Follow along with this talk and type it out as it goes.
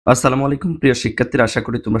আসসালামু আলাইকুম প্রিয় শিক্ষার্থীরা, আশা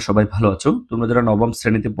করি তোমরা সবাই ভালো আছো। তোমরা যারা নবম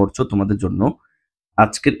শ্রেণীতে পড়ছো তোমাদের জন্য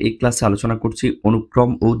আজকের এই ক্লাসে আলোচনা করছি অনুক্রম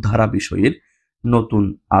ও ধারা বিষয়ের নতুন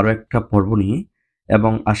আরো একটা পর্ব নিয়ে,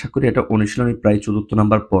 এবং আশা করি এটা অনুশীলনী প্রায় চতুর্থ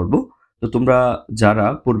নাম্বার পর্ব। তো তোমরা যারা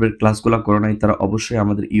পূর্বের ক্লাসগুলো করো নাই তারা অবশ্যই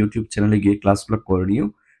আমাদের ইউটিউব চ্যানেলে গিয়ে ক্লাসগুলো করে নিও।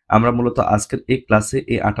 আমরা মূলত আজকের এই ক্লাসে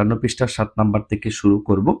এই 58 পৃষ্ঠার 7 নাম্বার থেকে শুরু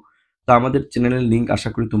করব। তো আমাদের চ্যানেলের লিঙ্ক আশা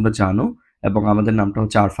করি তোমরা জানো, এবং আমাদের নামটা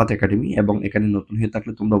হচ্ছে আরফাত একাডেমি, এবং এখানে নতুন হয়ে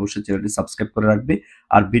থাকলে তোমরা অবশ্যই চ্যানেলটি সাবস্ক্রাইব করে রাখবে।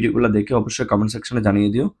 আর ভিডিওগুলো দেখে অবশ্যই কমেন্ট সেকশনে জানিয়ে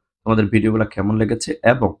দিও তোমাদের ভিডিওগুলো কেমন লেগেছে,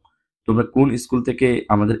 এবং তোমরা কোন স্কুল থেকে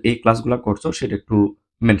আমাদের এই ক্লাসগুলো করছো সেটা একটু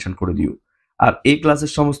মেনশন করে দিও। আর এই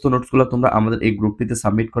ক্লাসের সমস্ত নোটসগুলো তোমরা আমাদের এই গ্রুপটিতে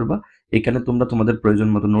সাবমিট করবা। এখানে তোমরা তোমাদের প্রয়োজন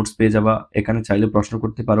মতো নোটস পেয়ে যাবা। এখানে চাইলে প্রশ্ন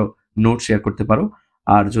করতে পারো, নোট শেয়ার করতে পারো।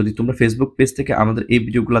 আর যদি তোমরা ফেসবুক পেজ থেকে আমাদের এই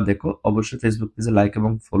ভিডিওগুলো দেখো, অবশ্যই ফেসবুক পেজে লাইক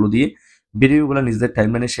এবং ফলো দিয়ে ভিডিওগুলো নিজেদের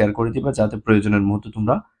টাইমলাইনে শেয়ার করে দিবা, যাতে প্রয়োজনের মুহূর্তে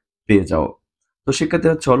তোমরা পেয়ে যাও। তো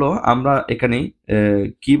শিক্ষার্থীরা চলো আমরা এখানে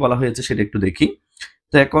কি বলা হয়েছে সেটা একটু দেখি।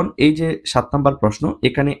 তো এখন এই যে 7 নাম্বার প্রশ্ন,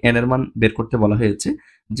 এখানে n এর মান বের করতে বলা হয়েছে,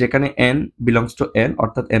 যেখানে n বিলংস টু n,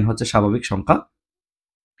 অর্থাৎ n হচ্ছে স্বাভাবিক সংখ্যা।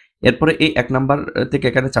 এরপরে এই 1 নাম্বার থেকে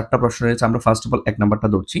এখানে 4টা প্রশ্ন রয়েছে। আমরা ফার্স্ট অফ অল 1 নাম্বারটা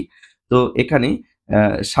ধরছি। তো এখানে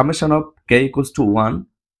summation of k equals to 1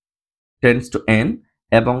 tends to n,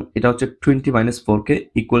 এবং এটা হচ্ছে 20 - 4k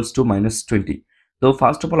ইকুয়ালস টু -20। তো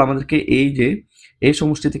ফার্স্ট অফ অল আমাদেরকে এই যে এই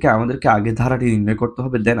সমষ্টি থেকে আমাদেরকে আগে ধারাটি নির্ণয় করতে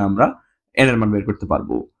হবে, দেন আমরা n এর মান বের করতে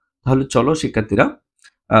পারবো। তাহলে চলো শিক্ষার্থীরা,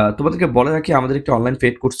 তোমাদেরকে বলে রাখি আমাদের একটা অনলাইন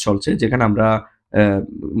পেইড কোর্স চলছে, যেখানে আমরা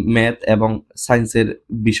ম্যাথ এবং সায়েন্সের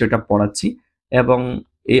বিষয়টা পড়াচ্ছি। এবং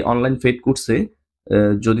এই অনলাইন পেইড কোর্সে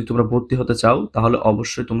যদি তোমরা ভর্তি হতে চাও তাহলে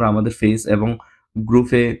অবশ্যই তোমরা আমাদের ফেস এবং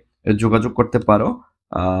গ্রুপে যোগাযোগ করতে পারো।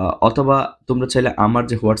 অথবা তোমরা চাইলে আমার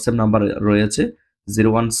যে হোয়াটসঅ্যাপ নাম্বার রয়েছে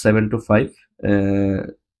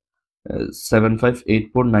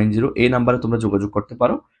 01725758490, এই নাম্বারে তোমরা যোগাযোগ করতে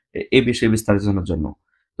পারো এই বিষয়ে বিস্তারিত জানার জন্য।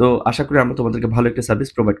 তো আশা করি আমরা তোমাদেরকে ভালো একটা সার্ভিস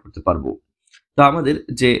প্রোভাইড করতে পারবো। তো আমাদের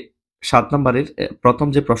যে 7 নাম্বারের প্রথম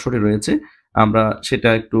যে প্রশ্নটি রয়েছে, আমরা সেটা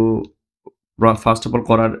একটু ফার্স্ট অফ অল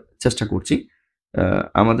করার চেষ্টা করছি।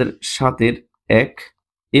 আমাদের 7-এর 1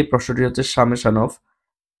 এই প্রশ্নটি হচ্ছে summation of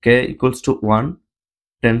k equals to 1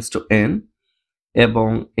 tends to n, এবং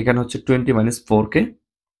এখানে হচ্ছে 20 - 4k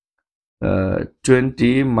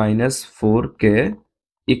 20 - 4k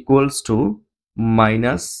ইকুয়ালস টু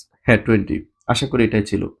 -20। আশা করি এটাই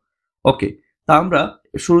ছিল। ওকে, তা আমরা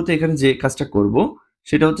শুরুতে এখানে যে কাজটা করব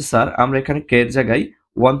সেটা হচ্ছে, স্যার আমরা এখানে k এর জায়গায়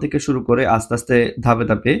 1 থেকে শুরু করে আস্তে আস্তে ধাপে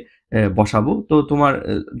ধাপে বসাবো। তো তোমার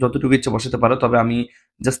যতটুকু ইচ্ছে বসাতে পারো, তবে আমি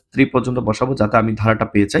জাস্ট 3 পর্যন্ত বসাবো যাতে আমি ধারাটা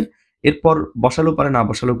পেয়ে যাই। এরপর বসালেও পারে, না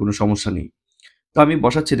বসালেও কোনো সমস্যা নেই। তো আমি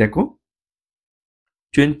বসাচ্ছি, দেখো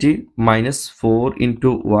 20 - 4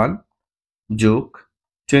 ইন্টু 1 যোগ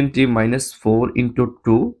 20 - 4 into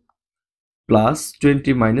 2 plus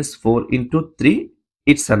 20 - 4 into 3,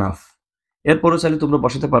 it's enough. এরপরও চাইলে তোমরা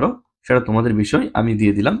বসাতে পারো, সেটা তোমাদের বিষয়, আমি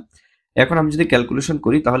দিয়ে দিলাম। এখন আমি যদি ক্যালকুলেশন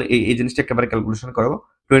করি তাহলে এই জিনিসটা একেবারে ক্যালকুলেশন করবো।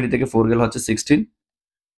 20 থেকে 4 গেলে হচ্ছে 16।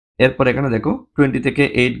 এরপর এখানে দেখো 20 থেকে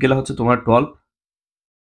 8 গেলে হচ্ছে তোমার 12।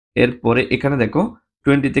 এরপরে এখানে দেখো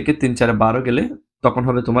 20 থেকে 3 4 12 গেলে তখন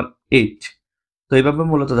হবে তোমার 8। তো এইভাবে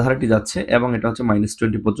মূলত ধারাটি যাচ্ছে, এবং এটা হচ্ছে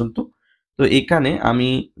 -20 পর্যন্ত। তো এখানে আমি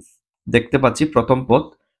দেখতে পাচ্ছি প্রথম পদ,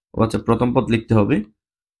 আচ্ছা প্রথম পদ লিখতে হবে।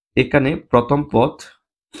 এখানে প্রথম পদ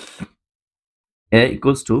a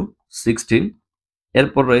ইকুয়ালস টু 16,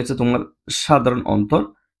 এরপর রয়েছে তোমার সাধারণ অন্তর।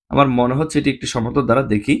 আমার মনে হচ্ছে এটি একটি সমান্তর দ্বারা,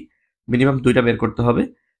 দেখি মিনিমাম 2টা বের করতে হবে।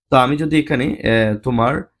 তো আমি যদি এখানে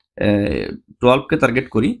তোমার 12কে টার্গেট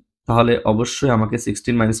করি তাহলে অবশ্যই আমাকে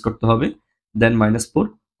 16 মাইনাস করতে হবে, দেন -4।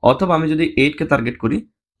 অথবা আমি যদি 8কে টার্গেট করি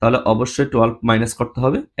তাহলে অবশ্যই 12 মাইনাস করতে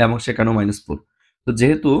হবে, এবং সেখানেও -4। তো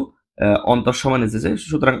যেহেতু অন্তর সমান এসেছে,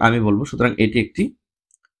 সুতরাং আমি বলবো সুতরাং এটি একটি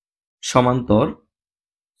সমান্তর,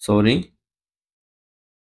 সরি,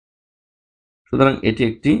 সুতরাং এটি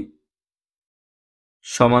একটি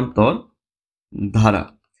সমান্তর ধারা।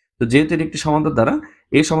 তো যেহেতু এটি একটি সমান্তর ধারা,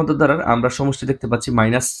 এই সমান্তর ধারার আমরা সমষ্টি দেখতে পাচ্ছি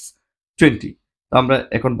 -20। তো আমরা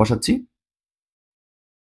এখন বসাচ্ছি।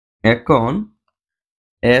 এখন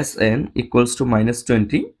Sn ইকুয়ালস টু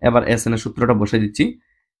 -20, এবার Sn এর সূত্রটা বসাই দিচ্ছি।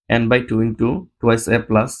 n/2 into twice a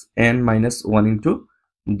plus n - 1 into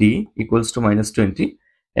d equals to -20।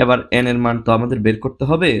 এবার n এর মান তো আমাদের বের করতে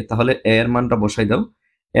হবে, তাহলে a এর মানটা বসাই দাও।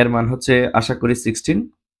 এর মান হচ্ছে আশা করি 16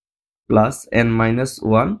 প্লাস n -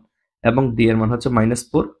 1, এবং d এর মান হচ্ছে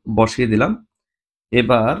 -4, বসিয়ে দিলাম।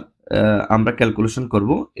 এবার আমরা ক্যালকুলেশন করব।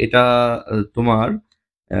 এটা তোমার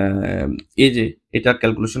এই যে এটা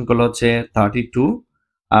ক্যালকুলেশন করলে হচ্ছে 32,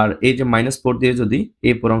 আর এই যে -4 দিয়ে যদি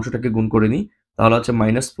এই পুরো অংশটাকে গুণ করে নিই তাহলে হচ্ছে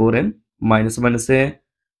 -4n মাইনাসে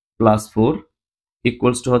প্লাস 4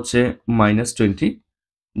 ইকুয়ালস টু হচ্ছে -20।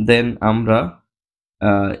 দেন আমরা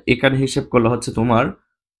এখানে হিসেব করলে হচ্ছে তোমার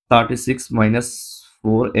 36 মাইনাস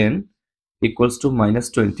 4n ইকুয়ালস টু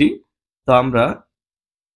 -20। তো আমরা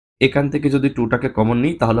এখান থেকে যদি 2টাকে কমন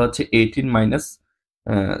নিই তাহলে হচ্ছে 18 মাইনাস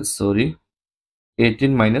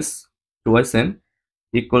 2n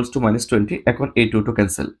ইকুয়ালস টু -20। এখন এই 2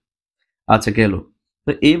 ক্যান্সেল। আচ্ছা গেল।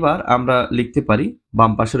 তো এবার আমরা লিখতে পারি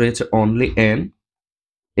বাম পাশে রয়েছে only n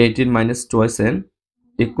 18 minus 2n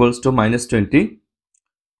equals to -20।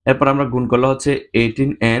 এরপর আমরা গুণ করলে হচ্ছে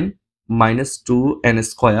 18n মাইনাস 2n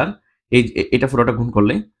স্কোয়ার, এটা পুরোটা গুণ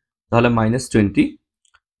করলে তাহলে -20।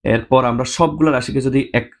 এরপর আমরা সবগুলো রাশিকে যদি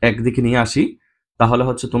একদিকে নিয়ে আসি তাহলে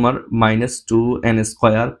হচ্ছে তোমার -2n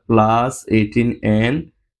square plus 18n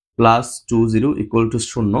plus 20 equal to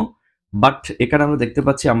 0। But এখানে আমরা দেখতে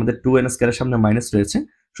পাচ্ছি আমাদের 2n স্কোয়ারের সামনে মাইনাস রয়েছে,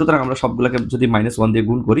 সুতরাং আমরা সবগুলোকে যদি -1 দিয়ে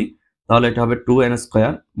গুণ করি তাহলে এটা হবে 2n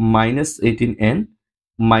square minus 18n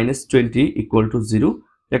minus 20 equal to 0।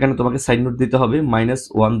 এখানে তোমাকে সাইড নোট দিতে হবে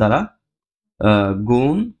 -1 দ্বারা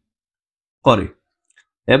গুণ করে।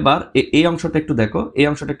 এবার এই অংশটা একটু দেখো, এই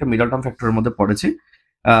অংশটা একটা মিডল টার্ম ফ্যাক্টরের মধ্যে পড়েছে।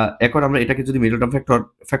 এখন আমরা এটাকে যদি মিডল টার্ম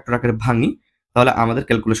ফ্যাক্টর আকারে ভাঙি তাহলে আমাদের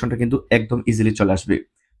ক্যালকুলেশনটা কিন্তু একদম ইজিলি চলে আসবে।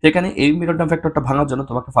 তো এখানে এই মিডল টার্ম ফ্যাক্টরটা ভাঙার জন্য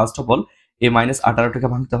তোমাকে ফার্স্ট অফ অল এই -18টাকে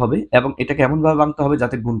ভাঙতে হবে এবং এটাকে এমনভাবে ভাঙতে হবে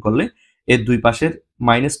যাতে গুণ করলে এর দুই পাশের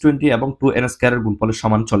 -20 এবং 2n স্কয়ারের গুণফলের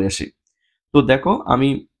সমান চলে আসে। তো দেখো আমি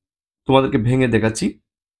তোমাদেরকে ভেঙে দেখাচ্ছি।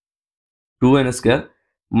 2n স্কয়ার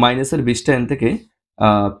মাইনাসের 20টা n থেকে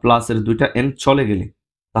প্লাসের 2টা n চলে গেলে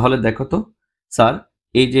তাহলে দেখো তো স্যার,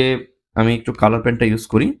 এই যে আমি একটু কালার পেনটা ইউজ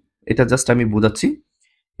করি, এটা জাস্ট আমি বোঝাচ্ছি।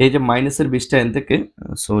 এই যে মাইনাসের 20টা n থেকে,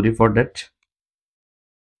 সরি ফর দ্যাট,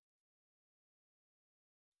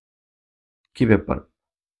 কি ব্যাপার,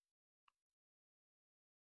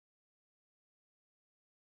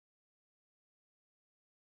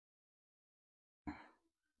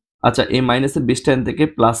 আচ্ছা এই মাইনাসের 20টা n থেকে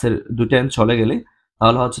প্লাসের 2টা n চলে গেলে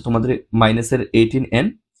তাহলে হচ্ছে তোমাদের মাইনাসের 18n।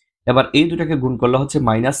 এবার এই দুটাকে গুণ করলে হচ্ছে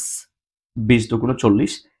 -20 দুগুণ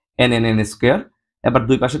 40 n স্কোয়ার। এবার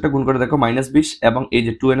দুই পাশেরটা গুণ করে দেখো -20 এবং এই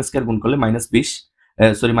যে 2n স্কোয়ার গুণ করলে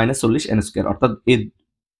 -40 n স্কোয়ার, অর্থাৎ এই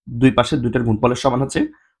দুই পাশের দুইটার গুণফলের সমান হচ্ছে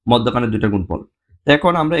মধ্যখানের দুইটার গুণফল। তো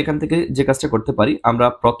এখন আমরা এখান থেকে যে কাজটা করতে পারি, আমরা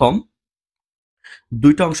প্রথম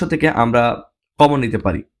দুইটা অংশ থেকে আমরা কমন নিতে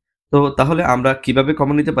পারি। তো তাহলে আমরা কিভাবে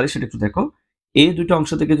কমন নিতে পারি সেটা একটু দেখো। এই দুটো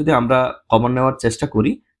অংশ থেকে যদি আমরা কমন নেওয়ার চেষ্টা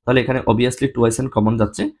করি তাহলে এখানে অবভিয়াসলি 2n কমন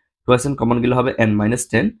যাচ্ছে, 2n কমন গেলে হবে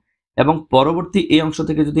n-10 এবং পরবর্তী এই অংশ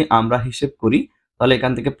থেকে যদি আমরা হিসেব করি তাহলে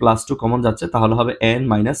এখান থেকে +2 কমন যাচ্ছে, তাহলে হবে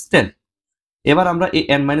n-10। এবার আমরা এই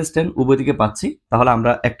n-10 উভয় দিকে পাচ্ছি, তাহলে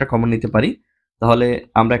আমরা একটা কমন নিতে পারি। তাহলে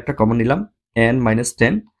আমরা একটা কমন নিলাম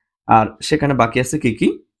n-10, আর সেখানে বাকি আছে কি কি,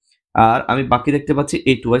 আর আমি বাকি দেখতে পাচ্ছি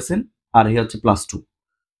এই 2n আর এই হচ্ছে +2।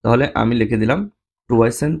 তাহলে আমি লিখে দিলাম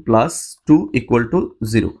 2n + 2 ইকুয়াল টু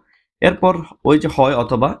 0। এরপর ওই যে হয়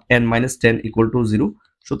অথবা n-10 ইকুয়াল টু 0,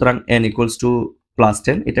 সুতরাং n ইকুয়ালস টু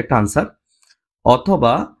 +10, এটা একটা আনসার।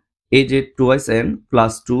 অথবা এই যে 2n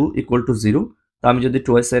 + 2 ইকুয়াল টু 0, তো আমি যদি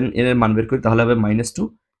 2n এর মান বের করি তাহলে হবে -2।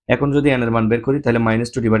 এখন যদি n এর মান বের করি তাহলে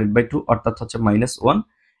 -2/2 অর্থাৎ হচ্ছে -1।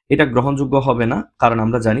 এটা গ্রহণযোগ্য হবে না, কারণ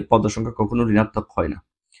আমরা জানি পদ সংখ্যা কখনো ঋণাত্মক হয় না।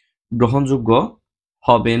 গ্রহণযোগ্য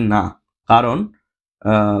হবে না কারণ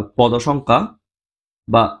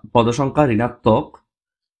পদ সংখ্যা ঋণাত্মক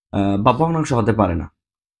বা ভগ্নাংশ হতে পারে না।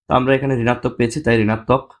 তো আমরা এখানে ঋণাত্মক পেয়েছি, তাই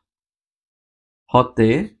ঋণাত্মক হতে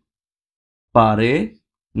পারে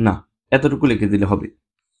না, এতটুকু লিখে দিলে হবে।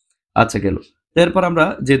 আচ্ছা গেল। এরপর আমরা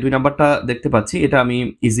যে 2 নাম্বারটা দেখতে পাচ্ছি এটা আমি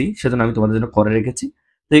ইজি, সেজন্য আমি তোমাদের জন্য করে রেখেছি।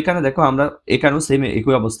 তো এখানে দেখো আমরা এখানেও সেম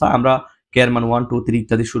একই অবস্থা, আমরা কেয়ার মান 1 2 3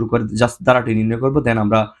 ইত্যাদি শুরু করে জাস্ট দ্বারাটি নির্ণয় করব, দেন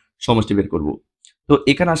আমরা সমষ্টি বের করব। তো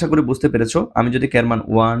এখানে আশা করি বুঝতে পেরেছো। আমি যদি কেয়ার মান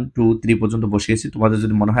 1 2 3 পর্যন্ত বসিয়েছি, তোমাদের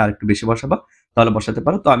যদি মনে হয় আরেকটু বেশি বসাবা তাহলে বসাতে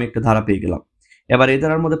পারো। তো আমি একটা ধারা পেয়ে গেলাম। এবার এই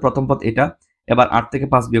ধারার মধ্যে প্রথম পদ এটা, এবার 8 থেকে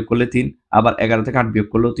 5 বিয়োগ করলে 3, আবার 11 থেকে 8 বিয়োগ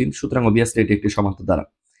করলেও 3, সুতরাং অবভিয়াসলি এটি একটি সমান্তর ধারা।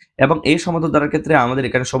 এবং এই সমান্তর ধারার ক্ষেত্রে আমাদের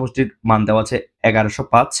এখানে সমষ্টির মান দেওয়া আছে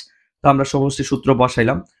 1105। তো আমরা সমষ্টির সূত্র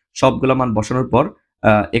বসাইলাম, সবগুলো মান বসানোর পর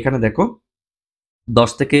এখানে দেখো 10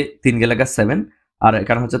 থেকে 3 গেলে 7, আর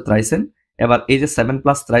এখানে হচ্ছে 3 এবার এই যে 7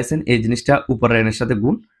 প্লাস 3 এই জিনিসটা উপরের এর সাথে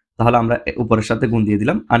গুণ, তাহলে আমরা উপরের সাথে গুণ দিয়ে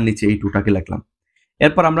দিলাম আর নিচে এই 2টাকে লিখলাম।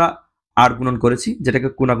 এরপর আমরা 8 গুণন করেছি, যেটাকে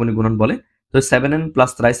কোনাগুনি গুণন বলে। তো 7n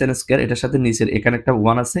 + 3n স্কয়ার, এটার সাথে নিচের এখানে একটা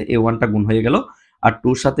 1 আছে, এই 1টা গুণ হয়ে গেল, আর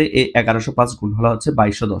 2 এর সাথে এই 1105 গুণ হলো হচ্ছে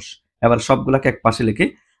 2210। এবার সবগুলাকে এক পাশে লিখে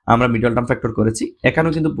আমরা মিডল টার্ম ফ্যাক্টর করেছি।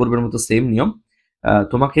 এখানেও কিন্তু পূর্বের মতো সেম নিয়ম,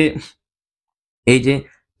 তোমাকে এই যে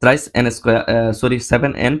 3n square, sorry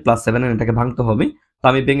 7n + 7n এটাকে ভাঙতে হবে। তো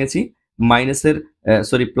আমি ভেঙেছি মাইনাসের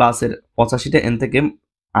প্লাসের 85টা n থেকে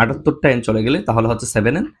 78টা n চলে গেলে তাহলে হচ্ছে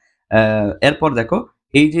 7n। এরপর দেখো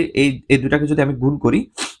এই যে এই দুটাকে যদি আমি গুণ করি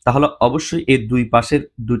তাহলে অবশ্যই এই দুই পাশের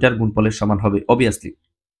দুইটার গুণফলের সমান হবে অবভিয়াসলি।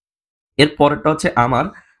 এর পরেরটা হচ্ছে আমার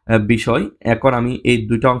বিষয়। এখন আমি এই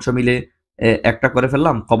দুইটা অংশ মিলে একটা করে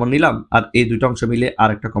ফেললাম, কমন নিলাম, আর এই দুইটা অংশ মিলে আর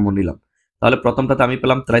একটা কমন নিলাম। তাহলে প্রথমটাতে আমি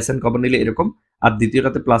পেলাম 83 কমন নিলে এরকম, আর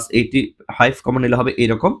দ্বিতীয়টাতে +85 কমন নিলে হবে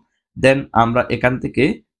এরকম। দেন আমরা এখান থেকে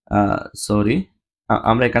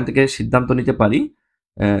আমরা এখান থেকে সিদ্ধান্ত নিতে পারি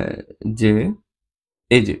যে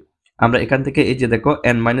এই যে আমরা এখান থেকে এই যে দেখো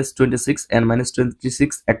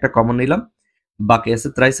n-26 একটা কমন নিলাম, বাকি আছে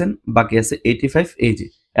 83, বাকি আছে 85, এই যে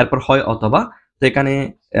এরপর হয় অথবা। তো এখানে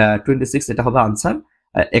 26 এটা হবে আনসার।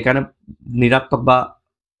 এখানে ঋণাত্মক বা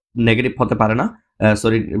নেগেটিভ হতে পারে না,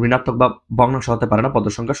 ঋণাত্মক বা ভগ্নাংশ হতে পারে না পদ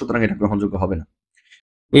সংখ্যা, সুতরাং এটা গ্রহণযোগ্য হবে না।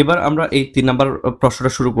 এবার আমরা এই 3 নাম্বার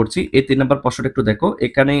প্রশ্নটা শুরু করছি। এই 3 নাম্বার প্রশ্নটা একটু দেখো,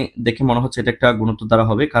 এখানে দেখে মনে হচ্ছে এটা একটা গুণোত্তর দ্বারা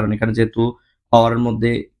হবে, কারণ এখানে যেহেতু পাওয়ারের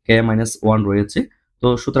মধ্যে k-1 রয়েছে। তো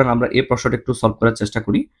সুতরাং আমরা এই প্রশ্নটা একটু সলভ করার চেষ্টা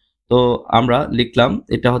করি। তো আমরা লিখলাম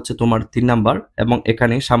এটা হচ্ছে তোমার 3 নাম্বার, এবং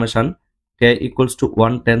এখানে summation k =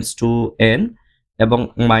 1 tends to n এবং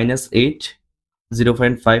 -8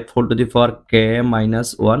 0.5 whole to the power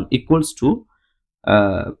k-1 equals to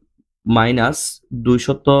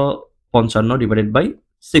 -255 divided by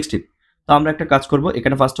 16। তো আমরা একটা কাজ করব,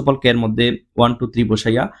 এখানে ফার্স্ট অফ অল k এর মধ্যে 1 2 3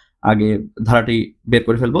 বসাইয়া আগে ধারাটি বের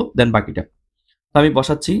করে ফেলবো, দেন বাকিটা। তো আমি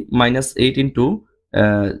বসাচ্ছি -8 ইন্টু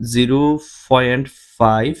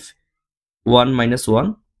 0.5 1 -1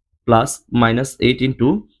 প্লাস -8 ইন্টু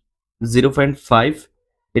 0.5,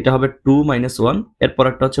 এটা হবে 2 -1, এরপর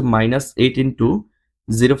একটা হচ্ছে -8 ইন্টু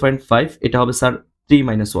 0.5, এটা হবে স্যার 3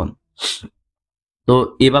 -1। তো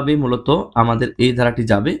এভাবেই মূলত আমাদের এই ধারাটি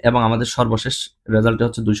যাবে, এবং আমাদের সর্বশেষ রেজাল্ট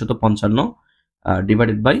হচ্ছে 255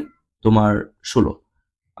 ডিভাইডেড বাই তোমার 16।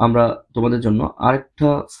 আমরা তোমাদের জন্য আরেকটা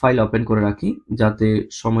ফাইল ওপেন করে রাখি যাতে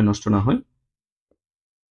সময় নষ্ট না হয়।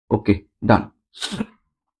 ওকে, ডান।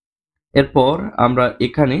 এরপর আমরা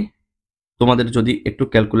এখানে তোমাদের যদি একটু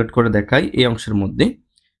ক্যালকুলেট করে দেখাই, এই অংশের মধ্যে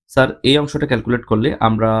স্যার এই অংশটা ক্যালকুলেট করলে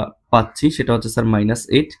আমরা পাচ্ছি সেটা হচ্ছে স্যার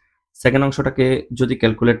 -8। সেকেন্ড অংশটাকে যদি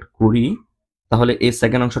ক্যালকুলেট করি তাহলে এই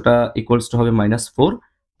সেকেন্ড অংশটা ইকুয়ালস টু হবে -4,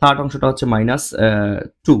 থার্ড অংশটা হচ্ছে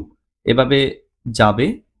 -2, এভাবে যাবে,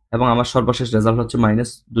 এবং আমার সর্বশেষ রেজাল্ট হচ্ছে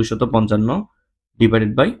 -255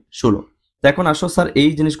 ডিভাইডেড বাই 16। তো এখন আসো স্যার এই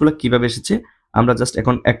জিনিসগুলো কিভাবে এসেছে আমরা জাস্ট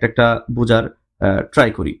এখন একটা একটা বোঝার ট্রাই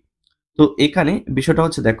করি। তো এখানে বিষয়টা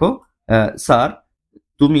হচ্ছে দেখো স্যার,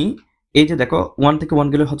 তুমি এই যে দেখো 1 থেকে 1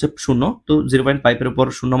 গেলে হচ্ছে 0, তো 0.5 এর উপর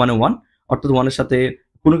 0 মানে 1, অর্থাৎ 1 এর সাথে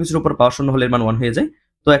কোনো কিছুর উপর পাওয়ার 0 হলে এর মান 1 হয়ে যায়।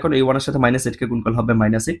 তো এখন এই 1 এর সাথে -8 কে গুণ করলে হবে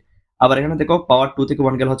 -8। আবার এখানে দেখো পাওয়ার 2 থেকে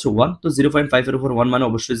 1 গেলে হচ্ছে 1, তো 0.5 এর উপর 1 মানে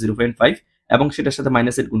অবশ্যই 0.5, এবং সেটার সাথে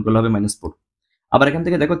 -8 গুণ করলে হবে -4। আবার এখান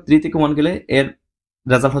থেকে দেখো 3 থেকে 1 গেলে এর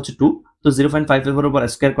রেজাল্ট হচ্ছে 2, তো 0.5 এর উপর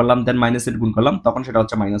স্কয়ার করলাম, দেন -8 গুণ করলাম, তখন সেটা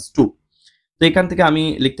হচ্ছে -2। তো এখান থেকে আমি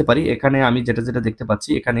লিখতে পারি, এখানে আমি যেটা যেটা দেখতে পাচ্ছি,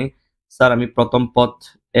 এখানে স্যার আমি প্রথম পদ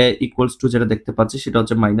a ইকুয়ালস টু যেটা দেখতে পাচ্ছি সেটা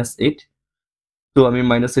হচ্ছে -8, তো আমি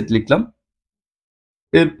 -8 লিখলাম।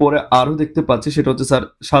 এরপরে আরো দেখতে পাচ্ছি সেটা হচ্ছে স্যার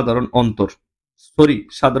সাধারণ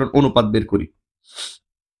সাধারণ অনুপাত বের করি।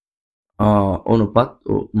 অনুপাত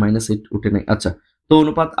ও -8 উঠে নাই, আচ্ছা। তো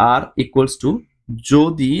অনুপাত r ইকুয়ালস টু,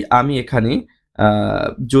 যদি আমি এখানে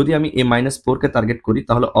যদি আমি এই -4 কে টার্গেট করি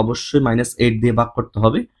তাহলে অবশ্যই -8 দিয়ে ভাগ করতে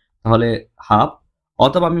হবে, তাহলে হাফ,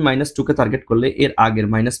 অথবা আমি -2 কে টার্গেট করলে এর আগের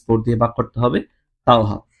 -4 দিয়ে ভাগ করতে হবে, তাও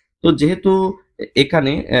হাফ। তো যেহেতু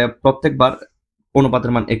এখানে প্রত্যেকবার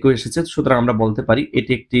অনুপাতের মান একই এসেছে, সুতরাং আমরা বলতে পারি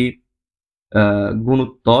এটি একটি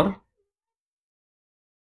গুণোত্তর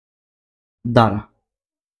দ্বারা।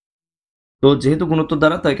 তো যেহেতু গুণোত্তর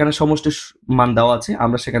দ্বারা, তো এখানে সমষ্টির মান দেওয়া আছে,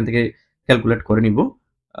 আমরা সেখান থেকে ক্যালকুলেট করে নিব।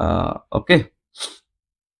 ওকে,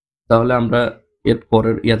 তাহলে আমরা এর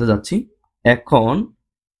পরের ইয়াতে যাচ্ছি। এখন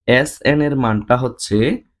Sn এর মানটা হচ্ছে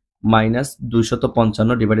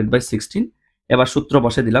 -255 ডিভাইডেড বাই 16। এবার সূত্র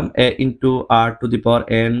বসে দিলাম a into r to the power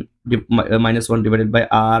n -1 divided by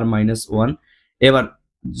r -1। এবার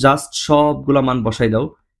জাস্ট সবগুলো মান বসাই দাও,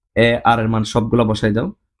 a r এর মান সবগুলো বসাই দাও।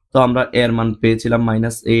 তো আমরা a এর মান পেয়েছিলাম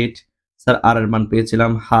 -8, স্যার r এর মান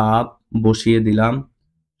পেয়েছিলাম হাফ, বসিয়ে দিলাম,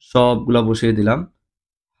 সবগুলো বসিয়ে দিলাম,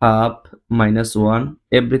 হাফ -1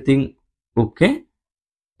 এভরিথিং ওকে।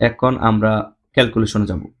 এখন আমরা ক্যালকুলেশনে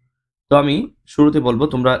যাব। তো আমি শুরুতে বলবো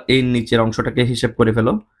তোমরা এই নিচের অংশটাকে হিসেব করে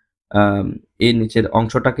ফেলো। এই নিচের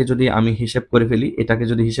অংশটাকে যদি আমি হিসেব করে ফেলি, এটাকে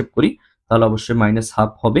যদি হিসেব করি তাহলে অবশ্যই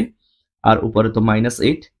 -1/2 হবে, আর উপরে তো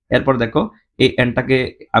 -8। এরপর দেখো এই এনটাকে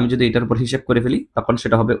আমি যদি এটার উপর হিসেব করে ফেলি তখন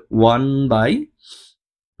সেটা হবে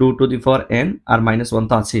 1/2 টু দি পাওয়ার n, আর -1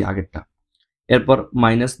 তো আছেই আগেরটা। এরপর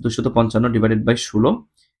 -255 ডিভাইডেড বাই 16।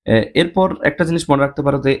 এরপর একটা জিনিস মনে রাখতে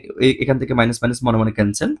পারো যে এখান থেকে মাইনাস মাইনাস মনে মনে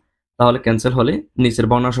ক্যান্সেল, তাহলে ক্যান্সেল হলে নিচের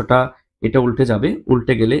ভগ্নাংশটা এটা উল্টে যাবে,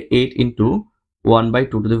 উল্টে গেলে 8 ইন্টু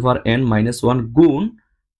 1/2^n-1 গুণ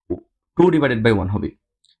 2/1 হবে।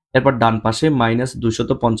 এরপর ডান পাশে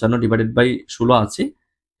 -255/16 আছে।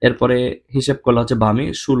 এরপরে হিসেব করলে হচ্ছে বামে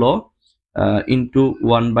 16 ইন্টু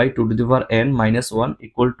 1/2^n-1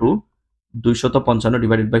 ইকুয়াল টু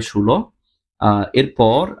 255/16।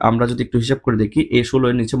 এরপর আমরা যদি একটু হিসাব করে দেখি, এই 16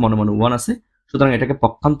 এর নিচে মনে মনে 1 আছে, সুতরাং এটাকে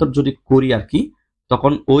পক্ষান্তর যদি করি আর কি,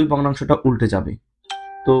 তখন ওই ভগ্নাংশটা উল্টে যাবে।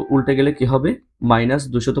 তো উল্টে গেলে কি হবে,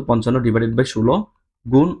 -255/16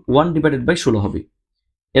 গুণ 1/16 হবে।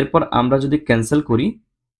 এরপর আমরা যদি ক্যান্সেল করি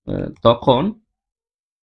তখন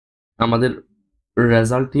আমাদের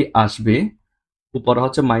রেজাল্টটি আসবে, উপরে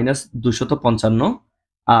হচ্ছে -255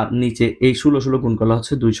 আর নিচে এই 16 গুণ করলে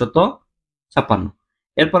হচ্ছে 256।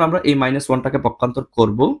 এরপর আমরা এই -1টাকে পক্ষান্তর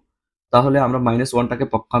করব, তাহলে আমরা -1টাকে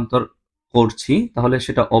পক্ষান্তর করছি, তাহলে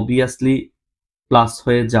সেটা অবভিয়াসলি প্লাস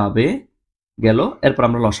হয়ে যাবে গেল। এরপর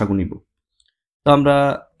আমরা লসাগু নিব। তো আমরা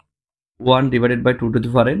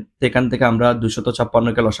 1/2n, এখান থেকে আমরা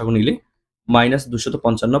 256কে লসাগু নিলে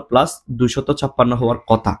 -255 প্লাস 256 হওয়ার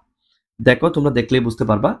কথা। দেখো, তোমরা দেখলেই বুঝতে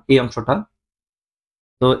পারবা এই অংশটা।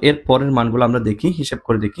 তো এর পরের মানগুলো আমরা দেখি, হিসেব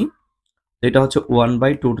করে দেখি। এটা হচ্ছে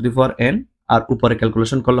 1/2n আর উপরে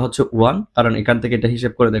ক্যালকুলেশন করলে হচ্ছে 1, কারণ এখান থেকে এটা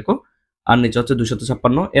হিসেব করে দেখো। আর নিচে হচ্ছে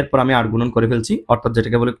 256। এরপর আমি 8 গুণন করে ফেলছি, অর্থাৎ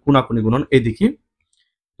যেটাকে বলে কোনাকুনি গুণন এইদিকে।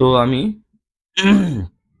 তো আমি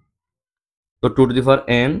তো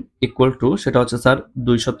 2n ইকুয়াল টু সেটা হচ্ছে স্যার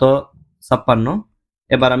 256।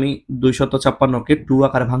 এবার আমি 256কে 2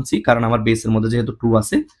 আকারে ভাঙছি, কারণ আমার বেসের মধ্যে যেহেতু 2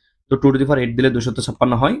 আছে। তো 2^8 দিলে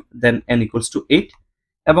 256 হয়, দেন n ইকুয়ালস টু 8,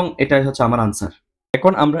 এবং এটাই হচ্ছে আমার আনসার।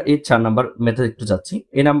 এখন আমরা এই 4 নাম্বার মেথড একটু যাচ্ছি।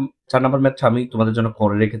 এই 4 নাম্বার মেথড আমি তোমাদের জন্য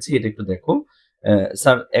করে রেখেছি, এটা একটু দেখো।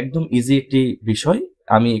 স্যার একদম ইজি একটি বিষয়,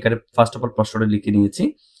 আমি এখানে ফার্স্ট অফ অল প্রশ্নটা লিখে নিয়েছি।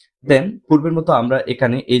 দেন পূর্বের মতো আমরা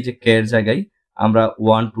এখানে এই যে কে এর জায়গায় আমরা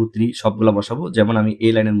 1 2 3 সবগুলা বসাবো। যেমন আমি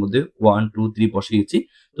এই লাইনের মধ্যে 1 2 3 বসিয়েছি।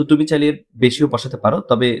 তো তুমি চাইলে বেশিও বসাতে পারো,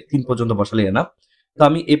 তবে 3 পর্যন্ত বসালে এনাফ। তো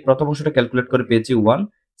আমি এই প্রথম অংশটা ক্যালকুলেট করে পেয়েছি 1,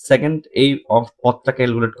 সেকেন্ড এই পদটা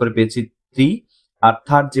ক্যালকুলেট করে পেয়েছি 3, আর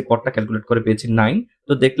থার্ড যে পদটা ক্যালকুলেট করে পেয়েছি 9।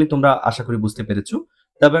 তো দেখলে তোমরা আশা করি বুঝতে পেরেছো।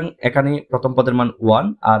 এবং এখানে প্রথম পদের মান 1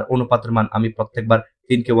 আর অনুপাতের মান আমি প্রত্যেকবার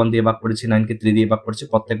 3 কে 1 দিয়ে ভাগ করেছি, 9 কে 3 দিয়ে ভাগ করেছি,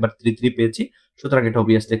 প্রত্যেকবার 3 3 পেয়েছি। সুতরাং এটা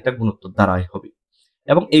অবভিয়াসলি একটা গুণোত্তর দ্বারাই হবে।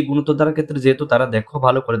 এবং এই গুণোত্তর দ্বারার ক্ষেত্রে যেহেতু তারা দেখো,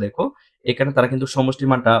 ভালো করে দেখো, এখানে তারা কিন্তু সমষ্টির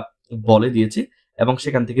মানটা বলে দিয়েছে, এবং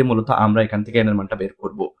সেখান থেকে মূলত আমরা এখান থেকে n এর মানটা বের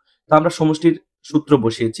করব। তো আমরা সমষ্টির সূত্র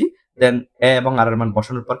বসিয়েছি, দেন a এবং r এর মান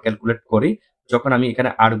বসানোর পর ক্যালকুলেট করে যখন আমি এখানে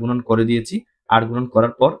 8 গুণন করে দিয়েছি, 8 গুণন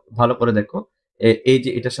করার পর ভালো করে দেখো, এই যে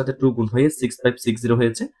এটার সাথে 2 গুণ হয়ে 6560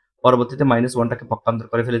 হয়েছে। পরবর্তীতে -1টাকে পক্ষান্তর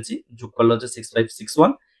করে ফেলেছি, যোগ করলে হচ্ছে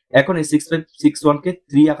 6561। এখন এই 6561 কে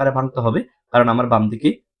 3 আকারে ভাঙতে হবে, কারণ আমার বাম দিকে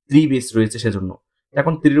 3 বেস রয়েছে সেজন্য।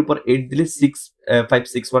 এখন 3 এর উপর 8 দিলে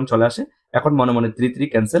 6561 চলে আসে। এখন মনে মনে 3 3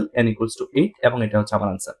 ক্যান্সেল, n ইকুয়ালস টু 8, এবং এটা হচ্ছে আমার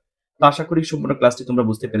আনসার। তো আশা করি সম্পূর্ণ ক্লাসটি তোমরা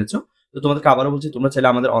বুঝতে পেরেছো। তো তোমাদেরকে আবারও বলছি, তোমরা চাইলে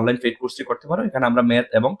আমাদের অনলাইন পেইড কোর্সটি করতে পারো। এখানে আমরা ম্যাথ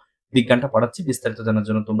এবং বিজ্ঞানটা পড়াচ্ছি। বিস্তারিত জানার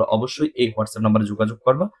জন্য তোমরা অবশ্যই এই হোয়াটসঅ্যাপ নম্বরে যোগাযোগ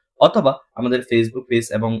করবা, অথবা আমাদের ফেসবুক পেজ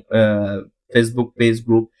এবং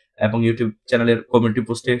গ্রুপ এবং ইউটিউব চ্যানেলের কমিউনিটি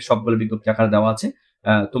পোস্টে সবগুলো বিজ্ঞপ্তি আকারে দেওয়া আছে।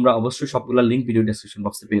 তোমরা অবশ্যই সবগুলো লিংক ভিডিও ডেসক্রিপশন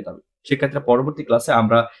বক্সে পেয়ে যাবে। সেক্ষেত্রে পরবর্তী ক্লাসে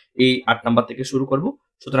আমরা এই 8 নাম্বার থেকে শুরু করব।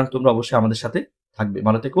 সুতরাং তোমরা অবশ্যই আমাদের সাথে থাকবে।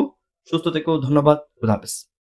 ভালো থেকো, সুস্থ থেকো। ধন্যবাদ। খোদা হাফেজ।